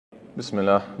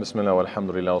Bismillah,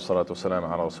 walhamdulillah, wa salatu wa salam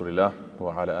ala rasulillah,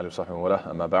 wa ala alihi wa sahbihi wa wala,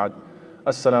 amma ba'd.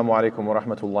 Assalamu alaikum wa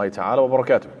rahmatullahi ta'ala wa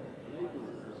barakatuh.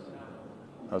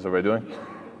 How's everybody doing?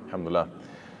 Alhamdulillah.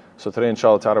 So today,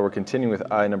 inshallah ta'ala, we're continuing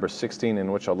with ayah number 16,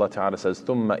 in which Allah ta'ala says,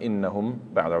 ثُمَّ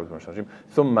إِنَّهُمْ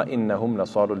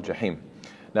لَصَالُو الْجَحِيمِ.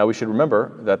 Now we should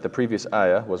remember that the previous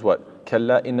ayah was what?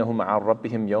 كَلَّا إِنَّهُمْ عَنْ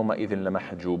رَبِّهِمْ يَوْمَئِذٍ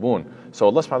لَمَحْجُوبُونَ. So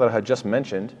Allah subhanahu wa ta'ala had just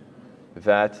mentioned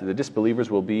that the disbelievers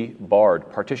will be barred,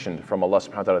 partitioned from Allah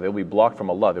subhanahu wa ta'ala. They will be blocked from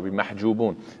Allah. They will be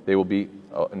mahjubun. They will be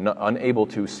unable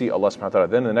to see Allah subhanahu wa ta'ala.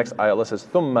 Then in the next ayah Allah says,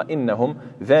 ثُمَّ إِنَّهُمْ,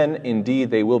 then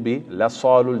indeed they will be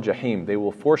لَصَالُ الْجَحِيمِ. They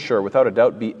will for sure, without a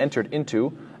doubt, be entered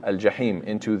into al-jahim,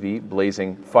 into the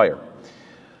blazing fire.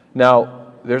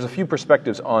 Now, there's a few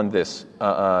perspectives on this,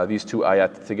 these two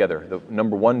ayat together. The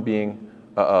number one being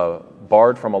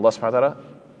barred from Allah subhanahu wa ta'ala,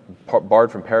 barred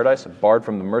from paradise, barred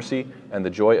from the mercy and the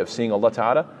joy of seeing Allah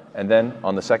Ta'ala, and then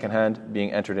on the second hand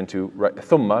being entered into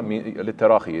thumma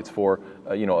litarahi, it's for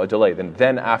a delay.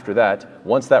 Then after that,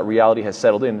 once that reality has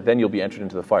settled in, then you'll be entered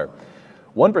into the fire.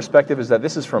 One perspective is that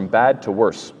this is from bad to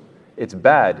worse. It's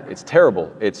bad, it's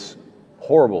terrible, it's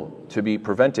horrible to be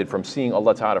prevented from seeing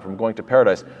Allah Ta'ala, from going to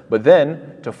paradise, but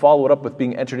then to follow it up with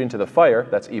being entered into the fire,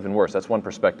 that's even worse. That's one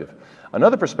perspective.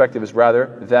 Another perspective is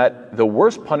rather that the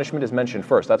worst punishment is mentioned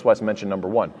first. That's why it's mentioned number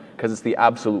one, because it's the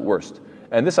absolute worst.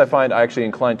 And this I actually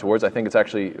incline towards. I think it's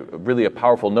actually really a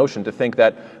powerful notion to think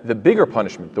that the bigger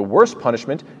punishment, the worst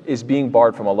punishment, is being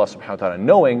barred from Allah subhanahu wa ta'ala,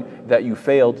 knowing that you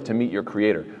failed to meet your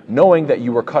Creator, knowing that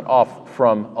you were cut off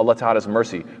from Allah Ta'ala's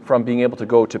mercy, from being able to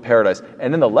go to paradise.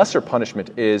 And then the lesser punishment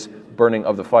is burning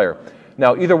of the fire.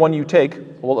 Now, either one you take,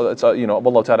 well, it's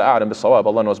Allah Ta'ala a'lam bis-sawab,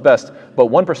 Allah knows best. But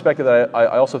one perspective that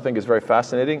I also think is very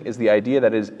fascinating is the idea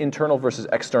that it is internal versus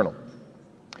external.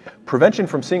 Prevention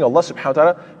from seeing Allah subhanahu wa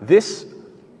ta'ala, this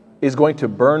is going to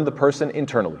burn the person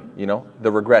internally,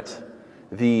 the regret,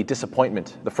 the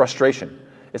disappointment, the frustration.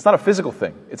 It's not a physical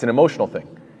thing, it's an emotional thing.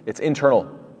 It's internal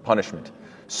punishment.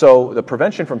 So the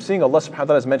prevention from seeing Allah subhanahu wa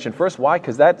ta'ala is mentioned first. Why?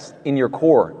 Because that's in your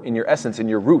core, in your essence, in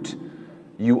your root.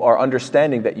 You are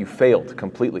understanding that you failed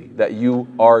completely, that you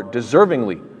are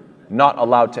deservingly not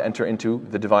allowed to enter into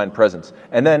the divine presence.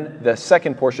 And then the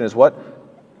second portion is what?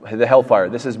 The hellfire.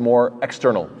 This is more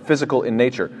external, physical in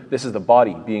nature. This is the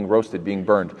body being roasted, being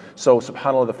burned. So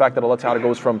subhanAllah, the fact that Allah Ta'ala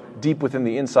goes from deep within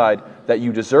the inside, that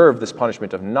you deserve this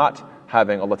punishment of not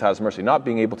having Allah Ta'ala's mercy, not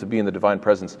being able to be in the divine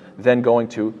presence, then going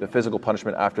to the physical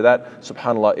punishment after that.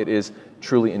 SubhanAllah, it is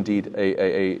truly indeed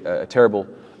a terrible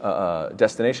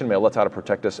destination. May Allah Ta'ala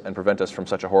protect us and prevent us from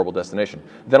such a horrible destination.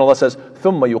 Then Allah says,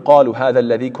 ثُمَّ يُقَالُ هَذَا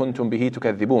الَّذِي كُنْتُمْ بِهِ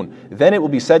تُكَذِّبُونَ. Then it will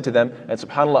be said to them, and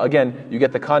subhanAllah, again, you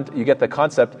get the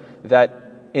concept that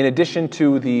in addition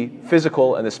to the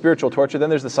physical and the spiritual torture,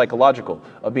 then there's the psychological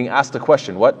of being asked a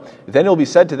question. What? Then it will be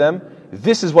said to them,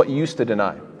 this is what you used to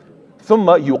deny.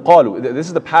 ثُمَّ يُقَالُ. This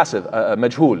is the passive,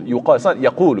 majhul. يُقال. It's not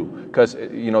يَقُولُ, because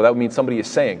that means somebody is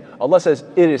saying. Allah says,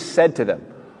 it is said to them.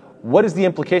 What is the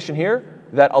implication here?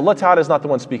 That Allah Ta'ala is not the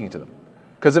one speaking to them.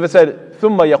 Because if it said,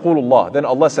 ثُمَّ يَقُولُ اللَّهِ, then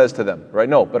Allah says to them, right?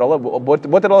 No, but Allah, what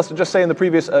did Allah just say in the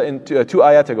previous, two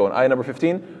ayat ago, in ayah number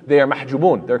 15? They are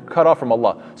mahjubun, they're cut off from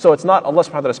Allah. So it's not Allah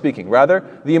subhanahu wa ta'ala speaking.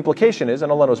 Rather, the implication is,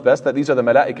 and Allah knows best, that these are the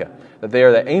malaika, that they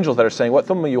are the angels that are saying, what?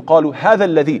 ثُمَّ يُقَالُ هَذَا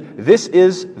الَّذِي. This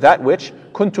is that which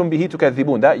kuntum bihi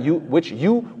tukadhibun, that which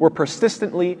you were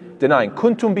persistently denying.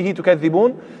 Kuntum bihi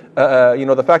tukadhibun.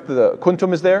 The fact that the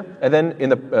kuntum is there, and then in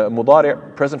the mudari',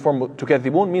 present form,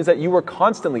 tukadhibun, means that you were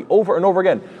constantly, over and over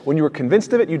again, when you were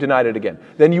convinced of it, you denied it again.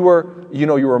 Then you were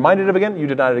reminded of it again, you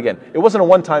denied it again. It wasn't a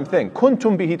one-time thing.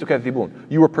 Kuntum bihi tukadhibun.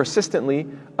 You were persistently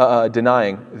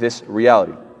denying this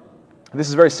reality. This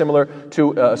is very similar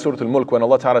to Surah Al-Mulk, when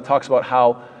Allah Ta'ala talks about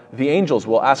how the angels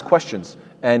will ask questions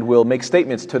and will make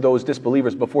statements to those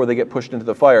disbelievers before they get pushed into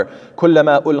the fire.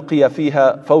 كُلَّمَا أُلْقِيَ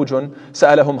فِيهَا فَوْجٌ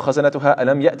سَأَلَهُمْ خَزَنَتُهَا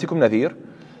أَلَمْ يَأْتِكُمْ نَذِيرٌ.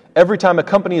 Every time a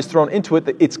company is thrown into it,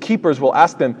 its keepers will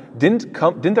ask them,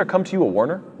 didn't there come to you a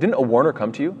warner? Didn't a warner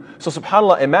come to you? So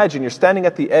subhanAllah, imagine you're standing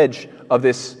at the edge of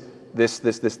you're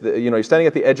standing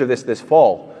at the edge of this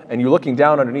fall, and you're looking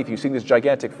down underneath, you see this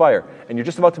gigantic fire, and you're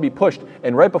just about to be pushed,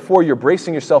 and right before you're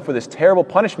bracing yourself for this terrible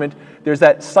punishment, there's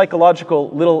that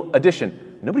psychological little addition.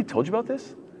 Nobody told you about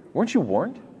this? Weren't you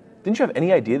warned? Didn't you have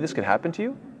any idea this could happen to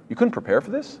you? You couldn't prepare for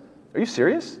this? Are you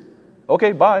serious?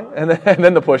 Okay, bye. And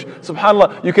then the push.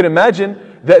 SubhanAllah, you can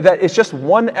imagine that it's just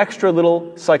one extra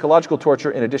little psychological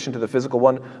torture in addition to the physical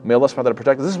one. May Allah subhanahu wa ta'ala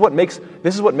protect us.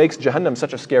 This is what makes Jahannam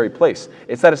such a scary place.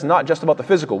 It's that it's not just about the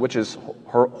physical, which is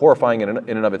horrifying in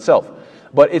and of itself.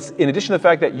 But it's in addition to the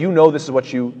fact that this is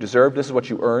what you deserve, this is what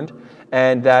you earned,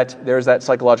 and that there's that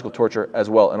psychological torture as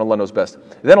well, and Allah knows best.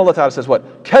 Then Allah Ta'ala says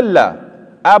what? Kalla,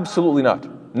 absolutely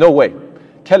not. No way.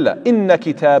 كلا إن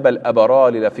كتاب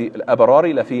الأبرار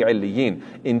لفي عليين.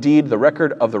 Indeed, the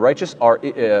record of the righteous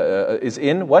is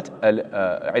in what?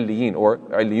 عليين or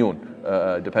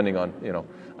عليون, depending on,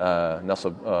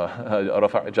 nasab,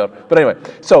 rafa' jar. But anyway,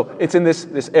 so it's in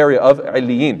this area of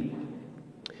عليين.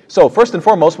 So first and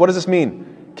foremost, what does this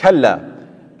mean? كلا.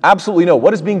 Absolutely no.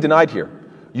 What is being denied here?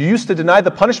 You used to deny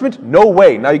the punishment? No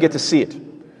way. Now you get to see it.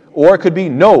 Or it could be,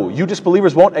 no, you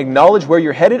disbelievers won't acknowledge where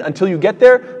you're headed until you get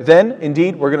there, then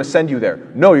indeed we're going to send you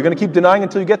there. No, you're going to keep denying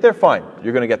until you get there? Fine,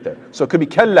 you're going to get there. So it could be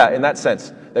kalla in that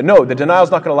sense, that no, the denial is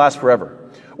not going to last forever.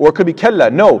 Or it could be kalla,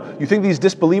 no, you think these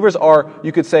disbelievers are,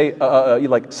 you could say,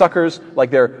 like suckers,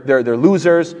 like they're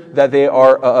losers, that they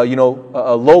are,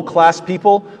 low-class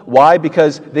people. Why?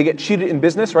 Because they get cheated in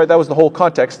business, right? That was the whole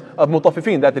context of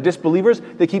mutaffifin, that the disbelievers,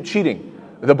 they keep cheating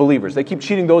the believers. They keep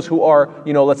cheating those who are,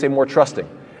 let's say more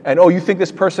trusting. And you think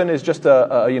this person is just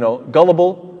a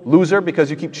gullible loser because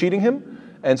you keep cheating him?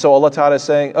 And so Allah Ta'ala is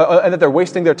saying, and that they're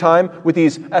wasting their time with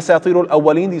these asatirul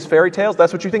awwaleen, these fairy tales.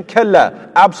 That's what you think?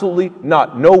 Kalla, absolutely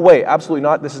not. No way, absolutely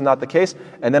not. This is not the case.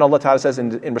 And then Allah Ta'ala says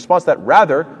in response to that,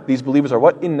 rather, these believers are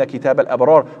what? Inna kitab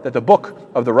al-abrar, that the book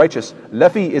of the righteous,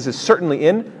 lafi, is certainly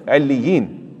in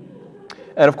alliyin.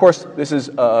 And of course, this is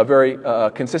very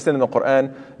consistent in the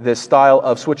Quran, this style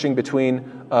of switching between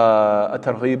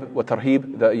at-targhib wa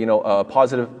tarhib, the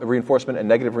positive reinforcement and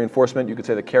negative reinforcement. You could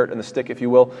say the carrot and the stick, if you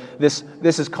will. This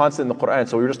is constant in the Quran.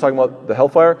 So we were just talking about the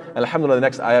hellfire, and alhamdulillah, the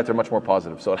next ayat are much more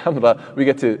positive. So alhamdulillah, we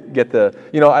get the,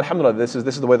 alhamdulillah, this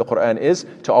is the way the Quran is,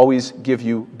 to always give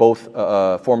you both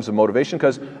forms of motivation,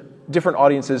 because different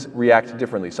audiences react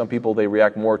differently. Some people, they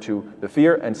react more to the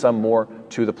fear, and some more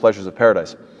to the pleasures of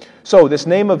paradise. So this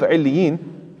name of Illiyin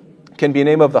can be a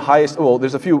name of the highest. Well,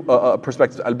 there's a few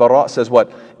perspectives. Al-Bara says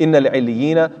what? Inna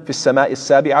al-'illiyina fi as-sama'i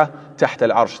as-sabi'a tahta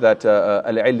al-'arsh. That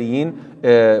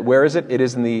al-'illiyin, where is it? It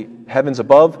is in the heavens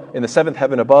above, in the seventh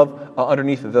heaven above,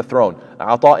 underneath the throne.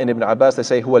 Ata in Ibn Abbas, they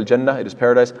say, huwa al-jannah, it is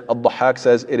paradise. Al-Dhahhak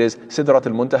says it is Sidrat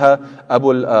al-Muntaha.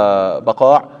 Abu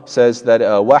al-Baqa' says that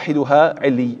wahiduha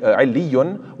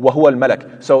illiyun wa huwa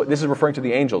al-malak. So this is referring to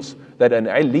the angels. That an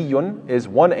illiyun is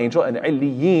one angel, and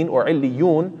illiyin or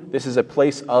illiyun, this is a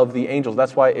place of the angels.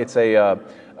 That's why it's a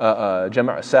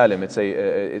jama' salim. It's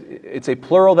a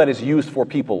plural that is used for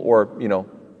people, or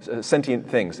sentient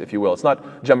things, if you will. It's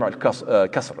not jama'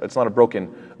 al-kasr. It's not a broken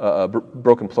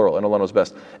plural, and Allah knows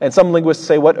best. And some linguists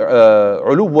say what?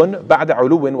 علو بعد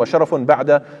علو وشرف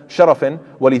بعد شرف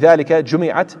ولذلك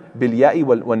جمعت بالياء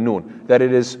والنون. That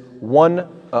it is one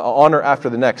honor after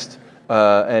the next,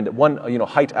 and one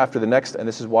height after the next, and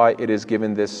this is why it is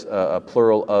given this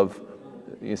plural of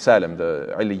salim,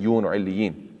 the illiyun or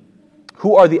illiyin.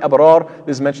 Who are the abrar?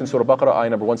 This is mentioned in Surah Baqarah, ayah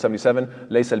number 177.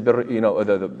 Laysa al-birr,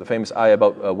 the famous ayah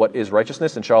about what is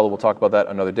righteousness. Inshallah, we'll talk about that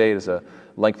another day. It is a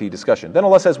lengthy discussion. Then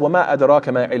Allah says, وَمَا أَدْرَاكَ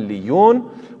مَا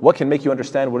عِلِّيُّونَ. What can make you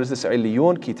understand what is this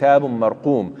عِلِّيُّون? كِتَابٌ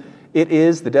مَرْقُومٌ. It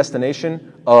is the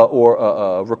destination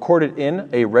or recorded in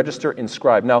a register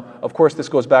inscribed. Now, of course, this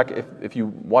goes back, if you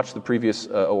watched the previous,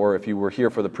 or if you were here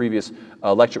for the previous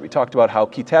lecture, we talked about how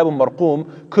kitabun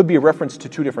marqum could be a reference to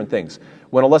two different things.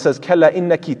 When Allah says, Kalla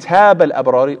inna kitab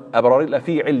al-abrari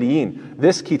lafi illiyin.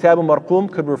 This kitabun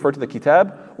marqum could refer to the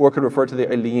kitab, or could refer to the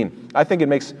illiyin. I think it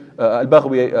makes,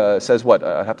 Al-Baghawi says what?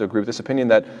 I have to agree with this opinion,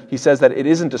 that he says that it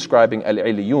isn't describing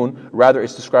al-illiyun, rather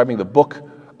it's describing the book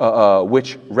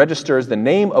which registers the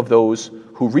name of those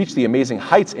who reach the amazing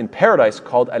heights in paradise,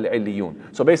 called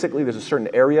al-illiyun. So basically there's a certain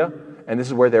area, and this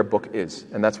is where their book is,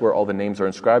 and that's where all the names are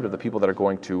inscribed of the people that are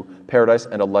going to paradise,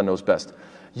 and Allah knows best.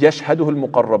 يَشْهَدُهُ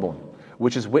الْمُقَرَّبُونَ,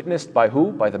 which is witnessed by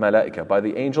who? By the malaika, by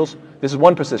the angels. This is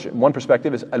one position. One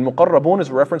perspective is al-muqarrabun is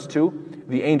a reference to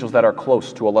the angels that are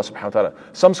close to Allah subhanahu wa ta'ala.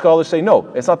 Some scholars say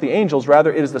no, it's not the angels,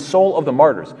 rather it is the soul of the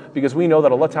martyrs, because we know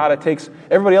that Allah ta'ala takes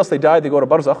everybody else, they die, they go to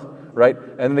barzakh, right?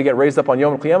 And then they get raised up on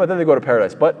Yawm al-Qiyamah, then they go to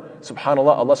paradise. But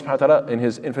subhanAllah, Allah subhanahu wa ta'ala in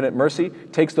His infinite mercy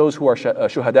takes those who are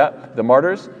shuhada, the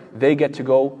martyrs, they get to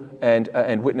go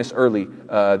and witness early.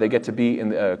 They get to be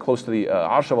in close to the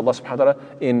arsh of Allah subhanahu wa ta'ala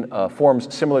in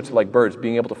forms similar to like birds,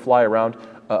 being able to fly around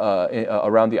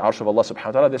the arsh of Allah subhanahu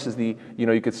wa ta'ala. This is the,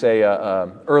 you could say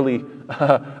early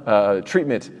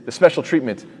treatment, the special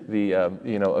treatment, the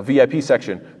a VIP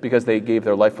section, because they gave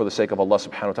their life for the sake of Allah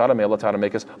subhanahu wa ta'ala. May Allah ta'ala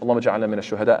make us, Allahumma ja'alna min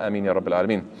ash-shuhada, ameen ya rabbil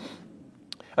alameen.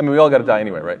 I mean, we all got to die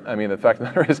anyway, right? I mean, the fact of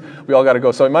the matter is, we all got to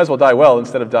go. So we might as well die well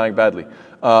instead of dying badly.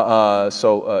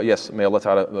 Yes, may Allah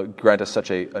Ta'ala grant us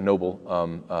such a noble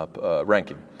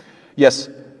ranking. Yes,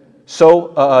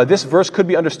 so this verse could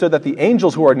be understood that the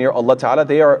angels who are near Allah Ta'ala,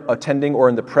 they are attending or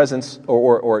in the presence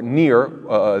or near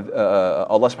Allah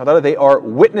Subhanahu wa Ta'ala. They are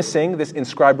witnessing this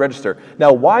inscribed register.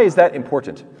 Now, why is that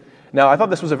important? Now, I thought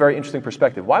this was a very interesting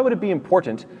perspective. Why would it be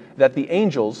important that the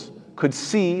angels could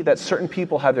see that certain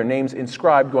people have their names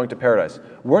inscribed going to paradise?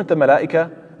 Weren't the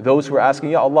malaika those who were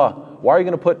asking, Ya Allah, why are you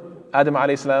going to put Adam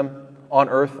alayhi salam on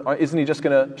earth? Isn't he just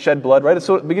going to shed blood? Right? It's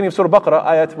the beginning of Surah Baqarah,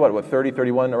 ayat, what, 30,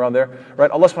 31, around there. Right?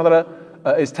 Allah subhanahu wa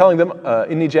ta'ala is telling them,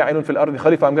 Inni ja'ilun fil ardi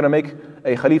khalifa, I'm going to make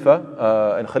a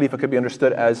khalifa, and khalifa could be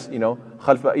understood as,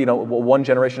 khalifa, one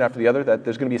generation after the other, that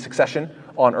there's going to be a succession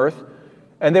on earth.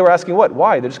 And they were asking what?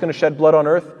 Why? They're just going to shed blood on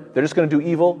earth? They're just going to do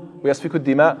evil? وَيَسْفِكُ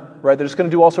الدِّمَاء, right? They're just going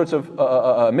to do all sorts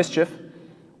of mischief.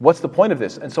 What's the point of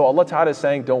this? And so Allah Ta'ala is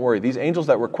saying, don't worry. These angels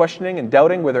that were questioning and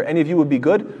doubting whether any of you would be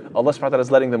good, Allah Subhanahu wa Ta'ala is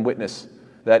letting them witness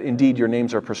that indeed your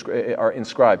names are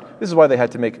inscribed. This is why they had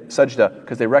to make sajda,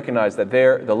 because they recognize that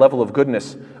the level of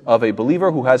goodness of a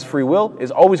believer who has free will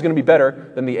is always going to be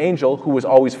better than the angel who was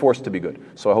always forced to be good.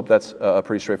 So I hope that's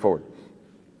pretty straightforward.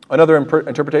 Another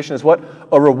interpretation is what?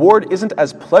 A reward isn't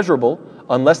as pleasurable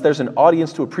unless there's an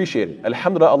audience to appreciate it.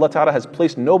 Alhamdulillah, Allah Ta'ala has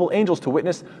placed noble angels to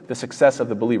witness the success of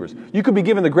the believers. You could be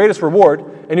given the greatest reward,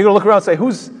 and you're going to look around and say,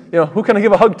 who can I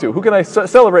give a hug to? Who can I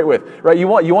celebrate with? Right? You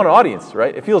want an audience,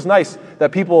 right? It feels nice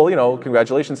that people,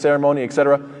 congratulations ceremony,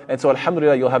 etc. And so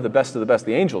alhamdulillah, you'll have the best of the best,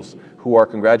 the angels who are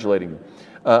congratulating you.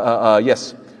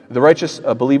 Yes. The righteous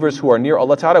believers who are near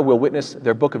Allah Ta'ala will witness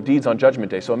their book of deeds on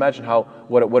Judgment Day. So imagine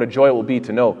what a joy it will be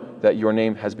to know that your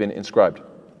name has been inscribed.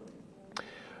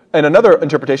 And another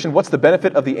interpretation, what's the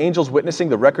benefit of the angels witnessing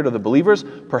the record of the believers?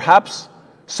 Perhaps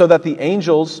so that the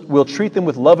angels will treat them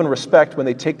with love and respect when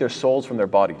they take their souls from their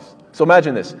bodies. So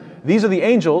imagine this. These are the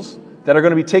angels that are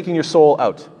going to be taking your soul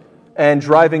out and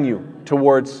driving you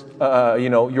towards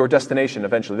your destination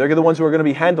eventually. They're the ones who are going to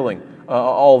be handling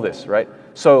all this, right?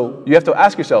 So you have to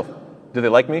ask yourself, do they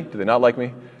like me? Do they not like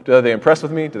me? Are they impressed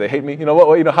with me? Do they hate me? How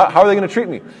are they going to treat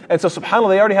me? And so subhanAllah,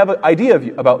 they already have an idea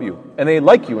about you. And they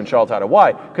like you, inshallah ta'ala.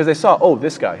 Why? Because they saw,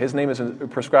 this guy, his name is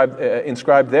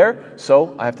inscribed there,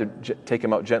 so I have to take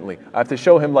him out gently. I have to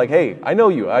show him hey, I know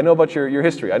you. I know about your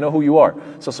history. I know who you are.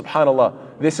 So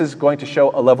subhanAllah, this is going to show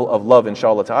a level of love,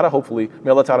 inshallah ta'ala. Hopefully, may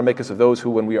Allah ta'ala make us of those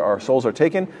who, when our souls are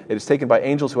taken, it is taken by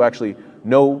angels who actually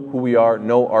know who we are,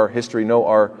 know our history, know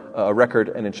our record,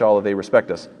 and inshallah they respect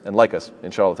us and like us,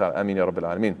 inshallah ta'ala. Ameen ya Rabbil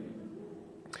Alameen.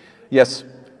 Yes.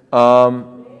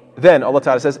 Then Allah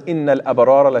Ta'ala says, Innal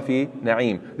abarara lafi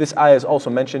na'im. This ayah is also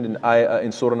mentioned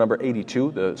in surah number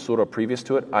 82, the surah previous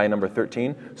to it, ayah number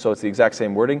 13. So it's the exact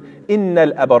same wording.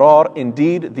 Innal abarar,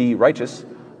 indeed the righteous,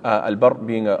 al-bar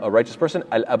being a righteous person,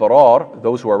 al-abarar,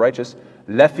 those who are righteous,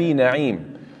 lafi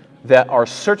na'im, that are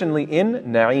certainly in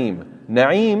na'im.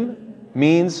 Na'im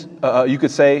means, you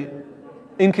could say,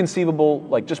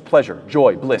 inconceivable, just pleasure,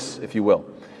 joy, bliss, if you will.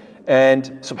 And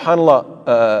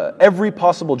subhanAllah, every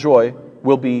possible joy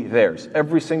will be theirs.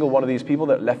 Every single one of these people,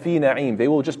 that lafi na'im, they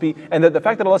will just be, and the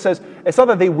fact that Allah says, it's not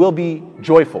that they will be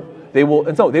joyful. They will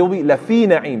be lafi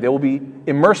na'im, they will be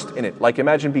immersed in it. Like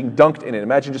imagine being dunked in it,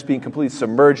 imagine just being completely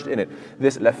submerged in it.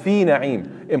 This lafi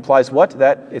na'im implies what?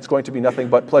 That it's going to be nothing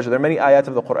but pleasure. There are many ayat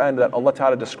of the Quran that Allah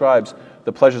Ta'ala describes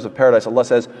the pleasures of paradise. Allah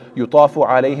says, يُطَافُ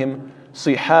عَلَيْهِمْ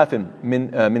صِحَافٍ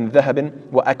مِّن ذَهَبٍ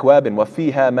وَأَكْوَابٍ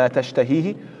وَفِيهَا مَا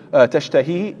تشتهيه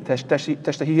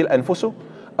الأنفس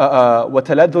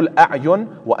وتلذ الأعين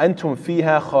وأنتم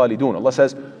فيها خالدون. Allah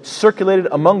says, circulated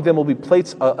among them will be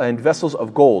plates and vessels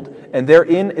of gold, and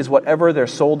therein is whatever their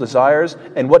soul desires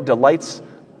and what delights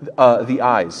the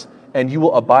eyes, and you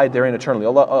will abide therein eternally.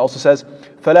 Allah also says,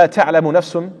 فَلَا تَعْلَمُ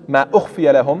نَفْسٌ مَا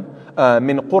أُخْفِيَ لَهُمْ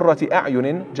مِنْ قُرَّةِ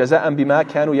أَعْيُنٍ جَزَاءً بِمَا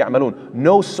كَانُوا يَعْمَلُونَ.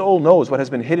 No soul knows what has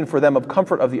been hidden for them of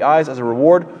comfort of the eyes as a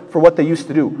reward for what they used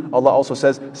to do. Allah also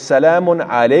says, سَلَامٌ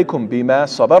عَلَيْكُمْ بِمَا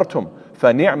صَبَرْتُمْ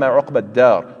فَنِعْمَ عُقْبَ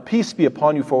الدَّارِ. Peace be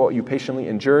upon you for what you patiently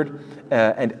endured,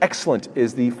 and excellent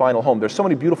is the final home. There's so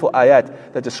many beautiful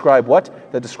ayat that describe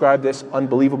what? That describe this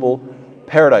unbelievable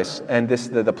paradise and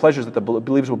the pleasures that the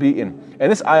believers will be in.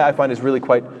 And this ayah I find is really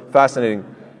quite fascinating.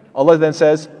 Allah then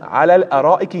says, عَلَى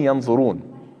الْأَرَائِكِ يَنْظُرُونَ.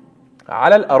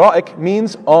 Ala al-ara'ik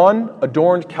means on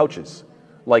adorned couches,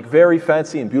 like very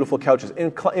fancy and beautiful couches,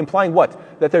 implying what?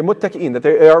 That they're muttaqi'in, that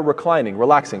they are reclining,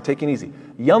 relaxing, taking easy.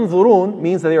 Yanzurun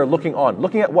means that they are looking on.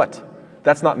 Looking at what?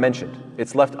 That's not mentioned.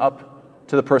 It's left up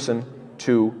to the person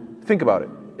to think about it.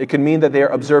 It can mean that they are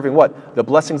observing what? The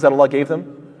blessings that Allah gave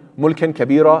them. Mulkan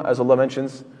kabira, as Allah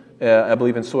mentions, I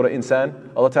believe in Surah Insan.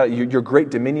 Allah Ta'ala, your great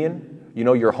dominion,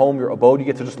 your home, your abode, you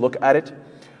get to just look at it.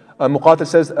 Muqatil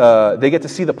says they get to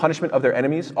see the punishment of their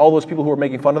enemies, all those people who are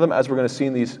making fun of them, as we're going to see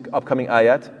in these upcoming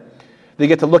ayat. They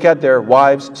get to look at their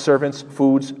wives, servants,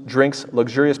 foods, drinks,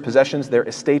 luxurious possessions, their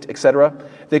estate, etc.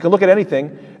 They can look at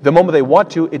anything. The moment they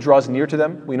want to, it draws near to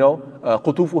them. We know,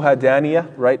 qutufuha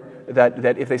daniyah, right?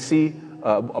 That if they see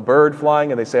a bird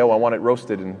flying and they say, oh, I want it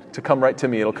roasted and to come right to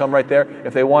me. It'll come right there.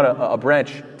 If they want a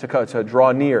branch to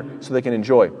draw near so they can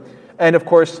enjoy. And of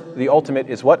course, the ultimate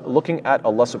is what? Looking at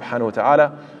Allah subhanahu wa ta'ala,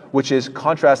 which is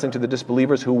contrasting to the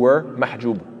disbelievers who were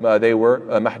mahjub. They were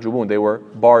mahjubun. They were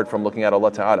barred from looking at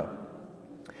Allah ta'ala.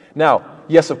 Now,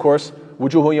 yes, of course,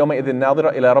 وُجُوهُ يَوْمَئِذٍ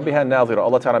نَاظِرَةٌ إِلَىٰ رَبِّهَا نَاظِرَةٌ.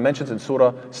 Allah Ta'ala mentions in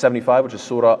Surah 75, which is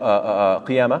Surah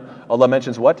Qiyamah, Allah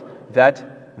mentions what?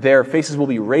 That their faces will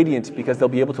be radiant because they'll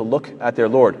be able to look at their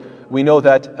Lord. We know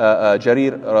that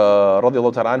Jarir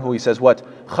radiallahu ta'ala anhu, he says what?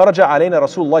 خَرَجَ عَلَيْنَا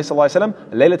رَسُولُ اللَّهِ صلى الله عليه وسلم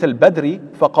ليلة البدر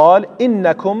فقال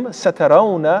إنكم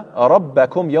سترون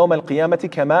ربكم يوم القيامة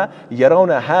كما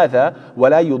يرون هذا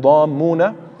ولا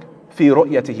يضامون في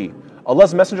رؤيته.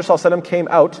 Allah's Messenger صلى الله عليه وسلم came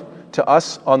out to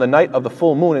us on the night of the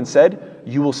full moon and said,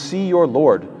 you will see your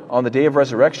Lord on the day of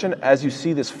resurrection as you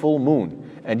see this full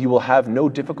moon, and you will have no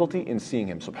difficulty in seeing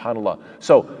him. Subhanallah.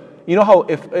 So, you know how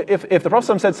if the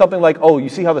Prophet said something like, oh, you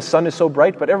see how the sun is so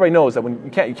bright, but everybody knows that when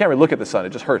you can't really look at the sun,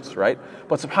 it just hurts, right?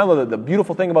 But subhanallah, the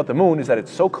beautiful thing about the moon is that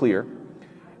it's so clear,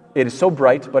 it is so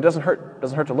bright, but it doesn't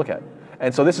hurt to look at.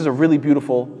 And so this is a really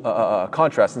beautiful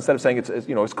contrast. Instead of saying it's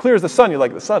as clear as the sun, you're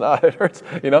like, the sun, it hurts,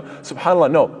 Subhanallah,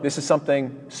 no, this is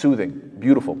something soothing,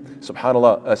 beautiful.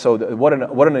 Subhanallah.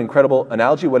 What an incredible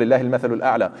analogy. وَلِلَّهِ الْمَثَلُ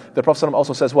الْأَعْلَى. The Prophet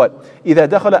also says what? إِذَا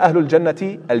دَخَلَ أَهْلُ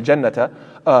الْجَنَّةِ الْجَنَّةَ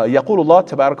يَقُولُ اللَّهُ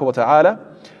تَبَارَكَ وَتَعَالَى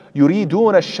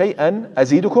يُرِيدُونَ شَيْئًا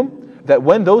أَزِيدُكُمْ. That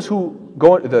when those who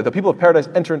go, the people of paradise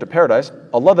enter into paradise,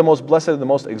 Allah the most blessed and the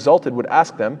most exalted would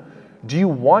ask them, do you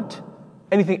want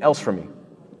anything else from me?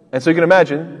 And so you can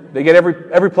imagine, they get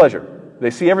every pleasure. They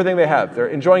see everything they have. They're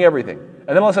enjoying everything.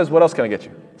 And then Allah says, what else can I get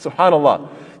you? Subhanallah.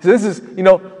 So this is,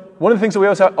 one of the things that we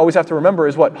always have to remember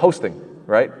is what? Hosting,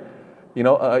 right?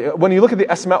 When you look at the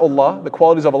Asma'ullah, the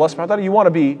qualities of Allah subhanahu wa ta'ala, you want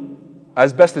to be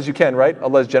as best as you can, right?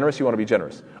 Allah is generous, you want to be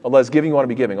generous. Allah is giving, you want to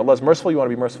be giving. Allah is merciful, you want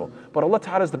to be merciful. But Allah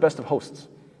ta'ala is the best of hosts.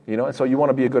 And so you want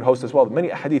to be a good host as well. Many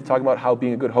hadith talking about how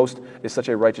being a good host is such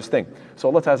a righteous thing. So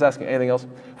Allah ta'ala is asking anything else.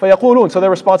 فَيَقُولُونَ. So their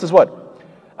response is what?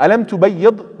 أَلَمْ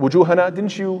تُبَيِّضْ وُجُوهَنَا.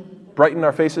 Didn't you brighten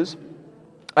our faces?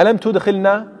 أَلَمْ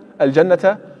تُدْخِلْنَا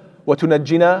الْجَنَّةَ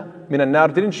وَتُنَجِّنَا مِنَ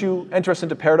النَّارِ. Didn't you enter us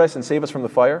into paradise and save us from the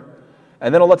fire?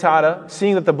 And then Allah Ta'ala,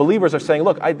 seeing that the believers are saying,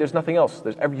 look, there's nothing else.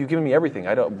 You've given me everything.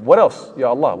 What else? Ya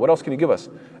Allah, what else can you give us?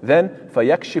 Then,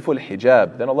 فَيَكْشِفُ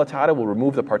الْحِجَابِ. Then Allah Ta'ala will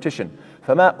remove the partition.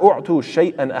 فَمَا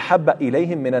أُعْتُوا شَيْئًا أَحَبَّ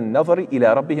إِلَيْهِمْ مِنَ النَّظَرِ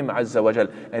إِلَىٰ رَبِّهِمْ عَزَّ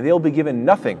وَجَلَ. And they'll be given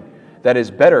nothing that is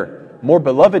better, more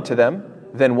beloved to them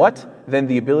than what? Than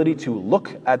the ability to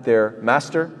look at their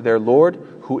Master, their Lord,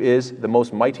 who is the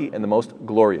most mighty and the most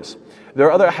glorious. There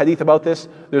are other hadith about this.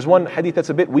 There's one hadith that's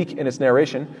a bit weak in its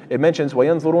narration. It mentions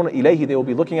وَيَنْظُرُونَ إِلَيْهِ. They will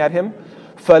be looking at him.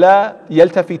 فَلَا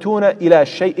يَلْتَفِتُونَ إِلَى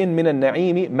شَيْءٍ مِّنَ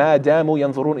النَّعِيمِ مَا دَامُوا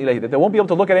يَنْظُرُونَ إِلَيْهِ. That they won't be able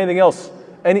to look at anything else.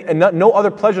 No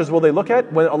other pleasures will they look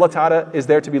at when Allah Ta'ala is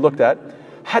there to be looked at.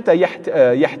 حَتَّى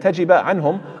يَحْتَجِبَ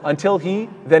عَنْهُمْ. Until He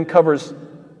then covers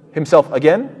Himself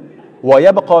again.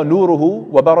 وَيَبْقَى نُورُهُ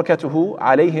وَبَرَكَتُهُ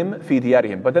عَلَيْهِمْ فِي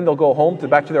دِيَارِهِمْ. But then they'll go home,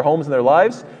 back to their homes and their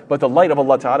lives, but the light of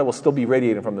Allah Ta'ala will still be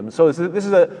radiating from them. So this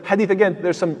is a hadith, again,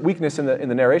 there's some weakness in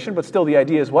the narration, but still the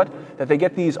idea is what? That they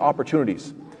get these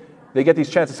opportunities. They get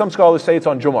these chances. Some scholars say it's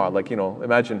on Jumu'ah, like,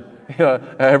 imagine,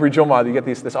 every Jumu'ah you get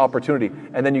this opportunity,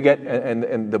 and then you get,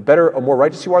 and the better or more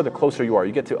righteous you are, the closer you are.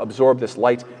 You get to absorb this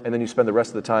light, and then you spend the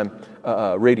rest of the time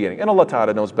radiating. And Allah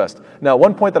Ta'ala knows best. Now,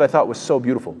 one point that I thought was so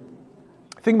beautiful,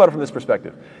 think about it from this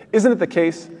perspective. Isn't it the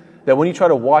case that when you try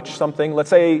to watch something,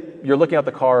 let's say you're looking out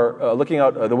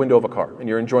the window of a car and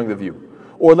you're enjoying the view,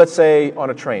 or let's say on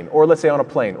a train, or let's say on a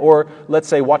plane, or let's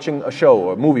say watching a show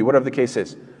or a movie, whatever the case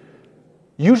is.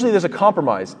 Usually there's a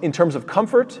compromise in terms of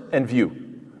comfort and view,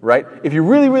 right? If you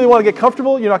really, really want to get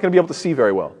comfortable, you're not going to be able to see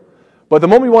very well. But the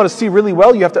moment you want to see really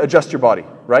well, you have to adjust your body,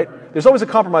 right? There's always a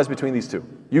compromise between these two,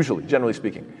 usually, generally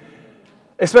speaking.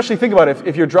 Especially think about it,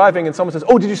 if you're driving and someone says,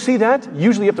 oh, did you see that?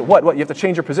 Usually you have to, what? You have to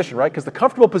change your position, right? Because the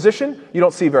comfortable position, you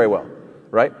don't see very well,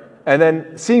 right? And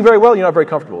then seeing very well, you're not very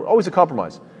comfortable. Always a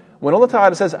compromise. When Allah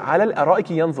Ta'ala says, عَلَى الْأَرَائِكِ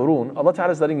يَنْظُرُونَ, Allah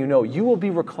Ta'ala is letting you know, you will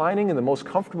be reclining in the most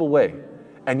comfortable way,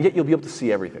 and yet you'll be able to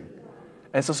see everything.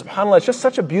 And so subhanAllah, it's just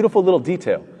such a beautiful little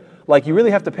detail. Like you really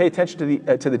have to pay attention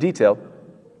to the detail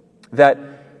that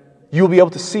you'll be able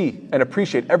to see and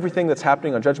appreciate everything that's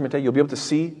happening on Judgment Day. You'll be able to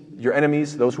see your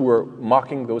enemies, those who were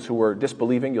mocking, those who were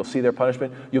disbelieving. You'll see their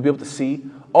punishment. You'll be able to see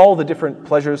all the different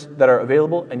pleasures that are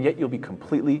available, and yet you'll be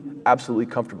completely, absolutely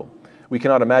comfortable. We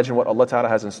cannot imagine what Allah Ta'ala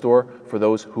has in store for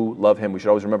those who love Him. We should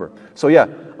always remember. So yeah,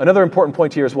 another important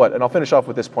point here is what? And I'll finish off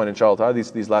with this point, inshallah,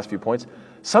 these last few points.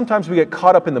 Sometimes we get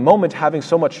caught up in the moment having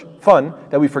so much fun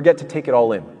that we forget to take it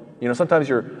all in. Sometimes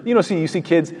you see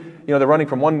kids, they're running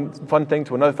from one fun thing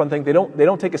to another fun thing. They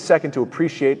don't take a second to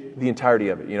appreciate the entirety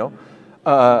of it,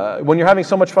 When you're having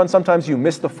so much fun, sometimes you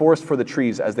miss the forest for the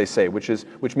trees, as they say,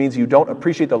 which means you don't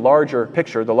appreciate the larger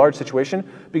picture, the large situation,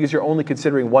 because you're only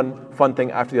considering one fun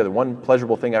thing after the other, one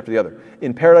pleasurable thing after the other.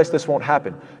 In paradise, this won't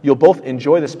happen. You'll both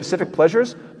enjoy the specific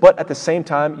pleasures, but at the same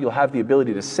time, you'll have the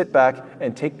ability to sit back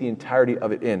and take the entirety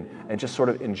of it in and just sort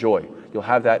of enjoy. You'll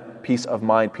have that peace of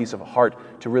mind, peace of heart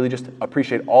to really just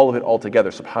appreciate all of it all together,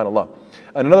 subhanAllah.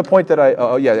 And another point that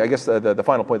I guess the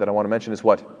final point that I want to mention is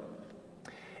what?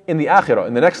 In the akhirah,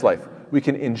 in the next life, we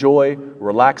can enjoy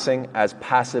relaxing as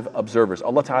passive observers.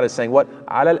 Allah Ta'ala is saying what?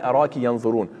 عَلَى الْأَرَاكِ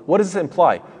يَنْظُرُونَ. What does this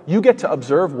imply? You get to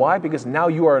observe. Why? Because now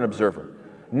you are an observer.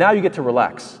 Now you get to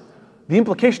relax. The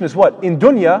implication is what? In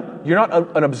dunya, you're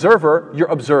not an observer, you're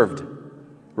observed.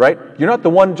 Right? You're not the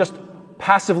one just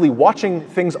passively watching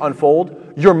things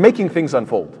unfold, you're making things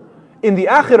unfold. In the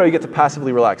akhirah, you get to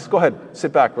passively relax. Go ahead,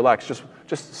 sit back, relax, just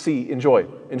see, enjoy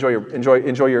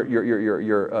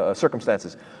your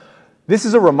circumstances. This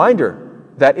is a reminder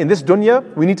that in this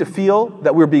dunya, we need to feel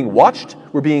that we're being watched,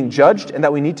 we're being judged, and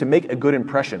that we need to make a good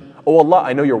impression. Oh Allah,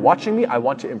 I know you're watching me, I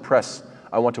want to impress.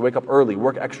 I want to wake up early,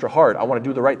 work extra hard. I want to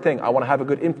do the right thing. I want to have a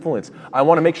good influence. I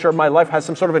want to make sure my life has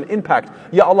some sort of an impact.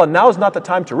 Ya Allah, now is not the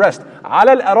time to rest.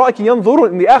 عَلَى الْأَرَائِكِ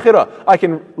يَنْظُرُونَ. In the akhirah, I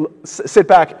can sit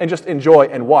back and just enjoy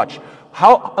and watch.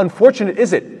 How unfortunate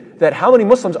is it that how many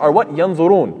Muslims are what?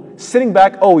 Yanzurun. Sitting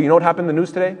back, oh, you know what happened in the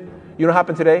news today? You know what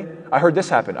happened today? I heard this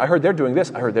happen. I heard they're doing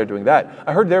this. I heard they're doing that.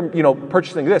 I heard they're,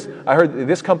 purchasing this. I heard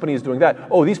this company is doing that.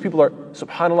 Oh, these people are,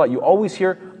 subhanAllah, you always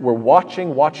hear, we're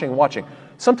watching.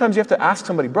 Sometimes you have to ask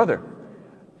somebody, brother,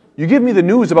 you give me the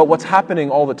news about what's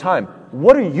happening all the time.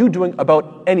 What are you doing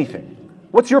about anything?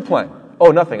 What's your plan?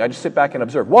 Oh, nothing. I just sit back and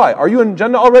observe. Why? Are you in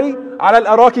Jannah already? عَلَى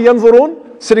الْأَرَاكِ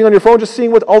يَنْظُرُونَ. Sitting on your phone just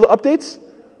seeing all the updates?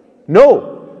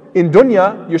 No. In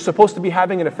dunya, you're supposed to be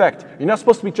having an effect. You're not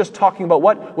supposed to be just talking about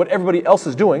what everybody else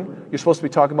is doing. You're supposed to be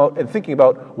talking about and thinking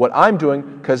about what I'm doing,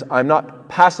 because I'm not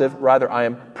passive, rather I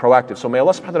am proactive. So may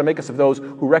Allah subhanahu wa ta'ala make us of those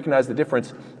who recognize the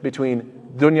difference between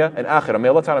dunya and akhirah. May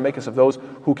Allah ta'ala make us of those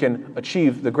who can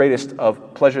achieve the greatest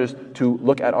of pleasures, to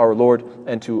look at our Lord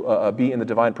and to be in the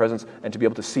divine presence and to be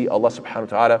able to see Allah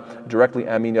subhanahu wa ta'ala directly.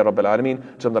 Ameen ya Rabbil Alameen.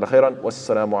 Jazakumullah khairan.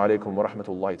 Wassalamu alaikum wa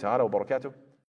rahmatullahi ta'ala wa barakatuh.